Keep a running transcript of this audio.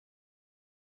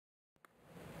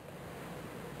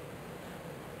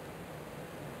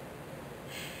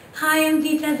Hi, I'm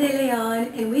Dita de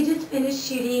Leon, and we just finished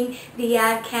shooting the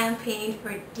ad campaign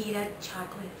for Dita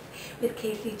chocolates with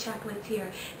Casey chocolates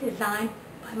here, designed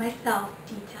by myself,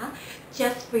 Dita,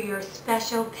 just for your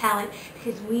special palate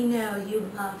because we know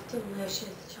you love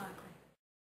delicious chocolate.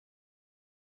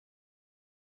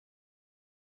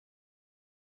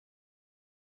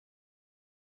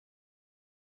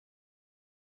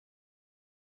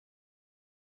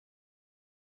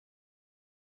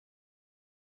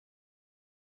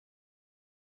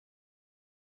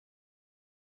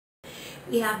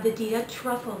 We have the Dita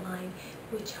truffle line,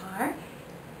 which are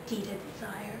Dita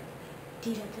Desire,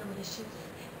 Dita Delicious,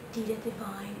 Dita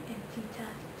Divine, and Dita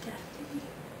Destiny.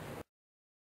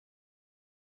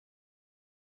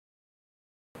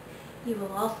 You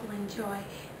will also enjoy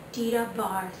Dita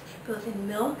bars, both in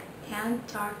milk and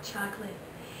dark chocolate.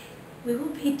 We will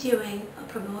be doing a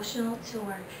promotional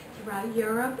tour throughout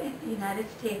Europe and the United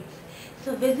States.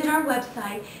 So visit our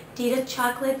website,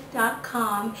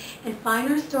 ditachocolates.com, and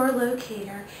find our store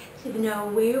locator to know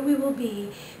where we will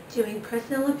be doing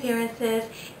personal appearances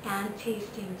and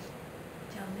tastings.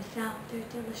 Don't miss out, they're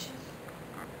delicious.